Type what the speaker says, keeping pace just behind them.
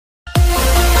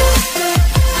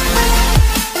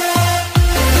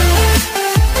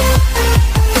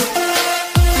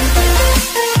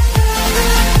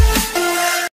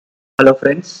Hello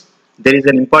friends, there is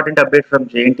an important update from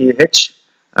Jntuh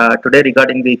today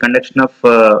regarding the conduction of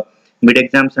mid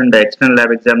exams and external lab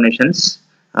examinations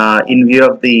in view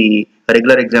of the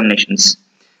regular examinations.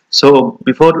 So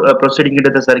before proceeding into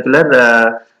the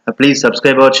circular, please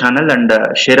subscribe our channel and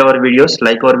share our videos,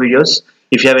 like our videos.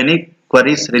 If you have any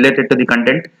queries related to the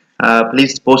content,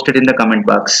 please post it in the comment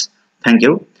box. Thank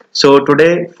you. So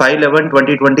today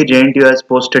 5/11/2020 Jntuh has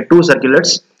posted two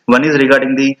circulars. One is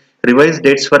regarding the revised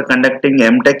dates for conducting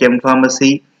MTech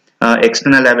M-Pharmacy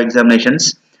external lab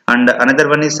examinations, and another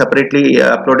one is separately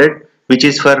uploaded, which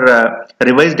is for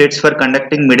revised dates for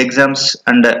conducting mid exams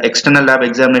and external lab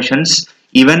examinations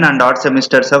even and odd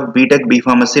semesters of BTech B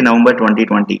Pharmacy November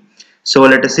 2020. So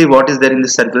let us see what is there in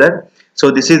this circular. So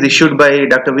this is issued by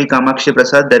Dr. V. Kamakshi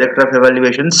Prasad, Director of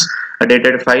Evaluations,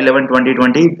 dated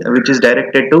 5/11/2020, which is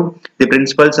directed to the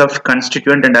principals of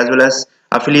constituent and as well as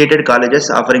affiliated colleges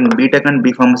offering BTech and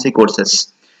B Pharmacy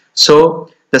courses. So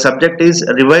the subject is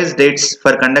revised dates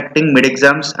for conducting mid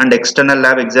exams and external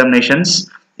lab examinations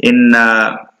in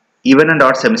even and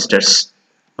odd semesters.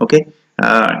 Okay.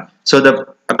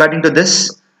 According to this,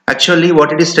 actually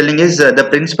what it is telling is the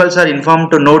principals are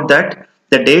informed to note that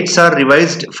the dates are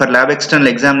revised for lab external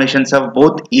examinations of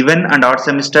both even and odd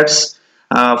semesters,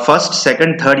 first,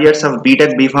 second, third years of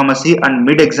BTech B Pharmacy and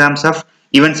mid exams of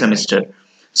even semester.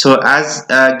 So as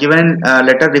given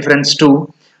letter reference to,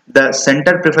 the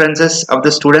center preferences of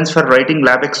the students for writing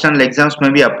lab external exams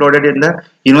may be uploaded in the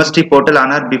university portal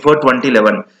on or before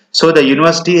 2011. So the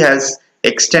university has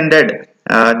extended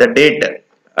the date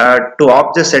to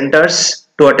opt the centers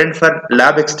to attend for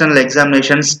lab external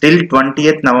examinations till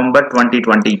 20th November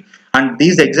 2020, and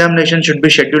these examinations should be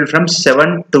scheduled from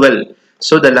 7/12.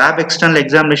 So the lab external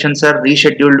examinations are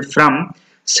rescheduled from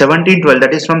 17/12,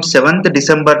 that is from 7th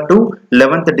December to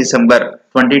 11th December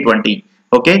 2020.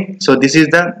 Okay, so this is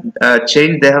the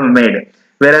change they have made.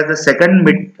 Whereas the second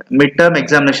midterm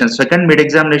examinations, second mid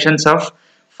examinations of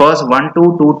first 1-2,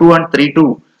 2-2 and 3-2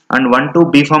 and 1-2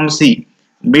 B Pharmacy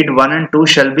mid 1 and 2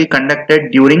 shall be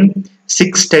conducted during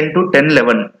 6/10 to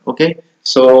 10/11. Okay,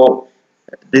 so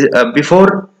before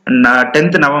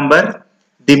 10th November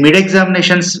the mid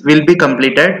examinations will be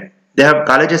completed. They have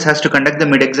colleges has to conduct the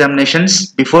mid examinations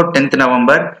before 10th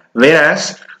November, whereas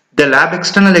the lab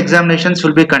external examinations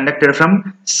will be conducted from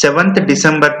 7th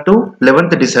December to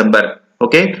 11th December.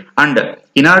 Okay, and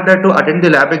in order to attend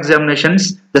the lab examinations,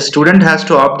 the student has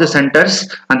to opt the centers,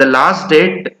 and the last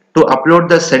date to upload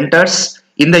the centers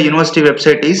in the university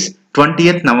website is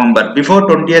 20th November. Before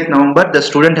 20th November, the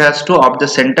student has to opt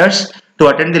the centers to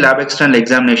attend the lab external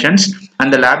examinations, and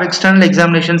the lab external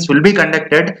examinations will be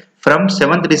conducted from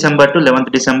 7th December to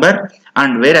 11th December,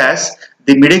 and whereas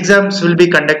the mid exams will be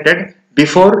conducted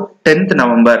before 10th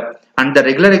November, and the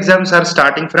regular exams are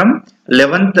starting from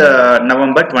 11th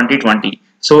November 2020.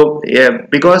 So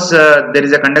because there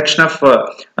is a conduction of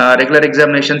regular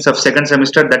examinations of second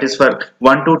semester, that is for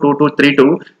 1-2, 2-2, 3-2,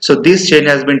 so this change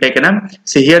has been taken up.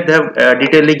 See here they have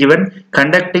detailedly given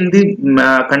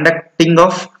conducting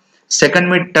of second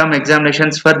midterm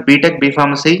examinations for BTech B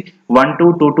Pharmacy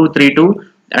 1-2, 2-2, 3-2,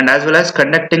 and as well as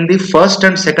conducting the first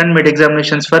and second mid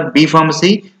examinations for B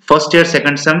Pharmacy first year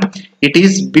second sem. It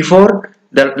is before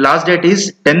the last date is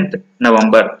 10th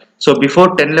November. So before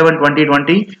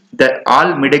 10/11/2020, the all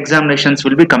mid examinations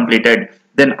will be completed.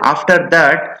 Then after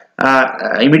that,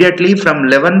 immediately from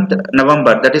 11th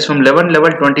November, that is from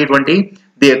 11/11/2020,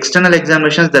 the external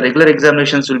examinations, the regular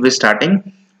examinations will be starting.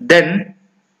 Then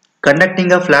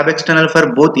conducting of lab external for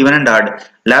both even and odd.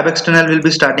 Lab external will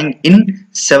be starting in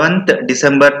 7th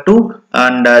December 2,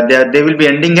 and they will be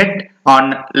ending it on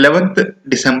 11th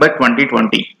December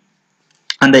 2020.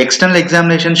 And the external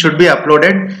examination should be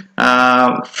uploaded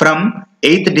from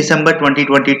 8th December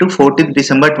 2020 to 14th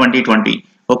December 2020.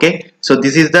 Okay, so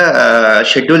this is the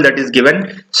schedule that is given.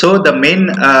 So the main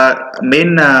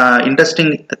interesting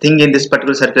thing in this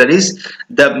particular circular is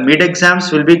the mid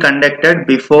exams will be conducted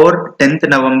before 10th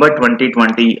November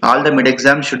 2020. All the mid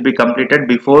exams should be completed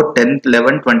before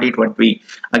 10/11/2020.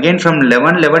 Again from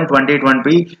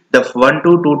 11/11/2020, the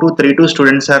 1-2, 2-2, 3-2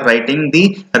 students are writing the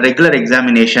regular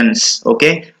examinations.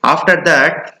 Okay, after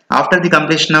that, after the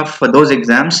completion of those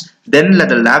exams, then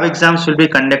the lab exams will be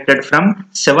conducted from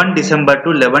 7 December to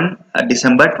 11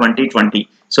 December 2020.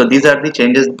 So these are the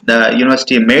changes the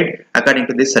university made according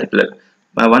to this circular.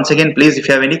 Once again, please, if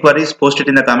you have any queries, post it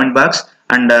in the comment box,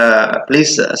 and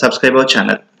please subscribe our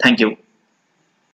channel. Thank you.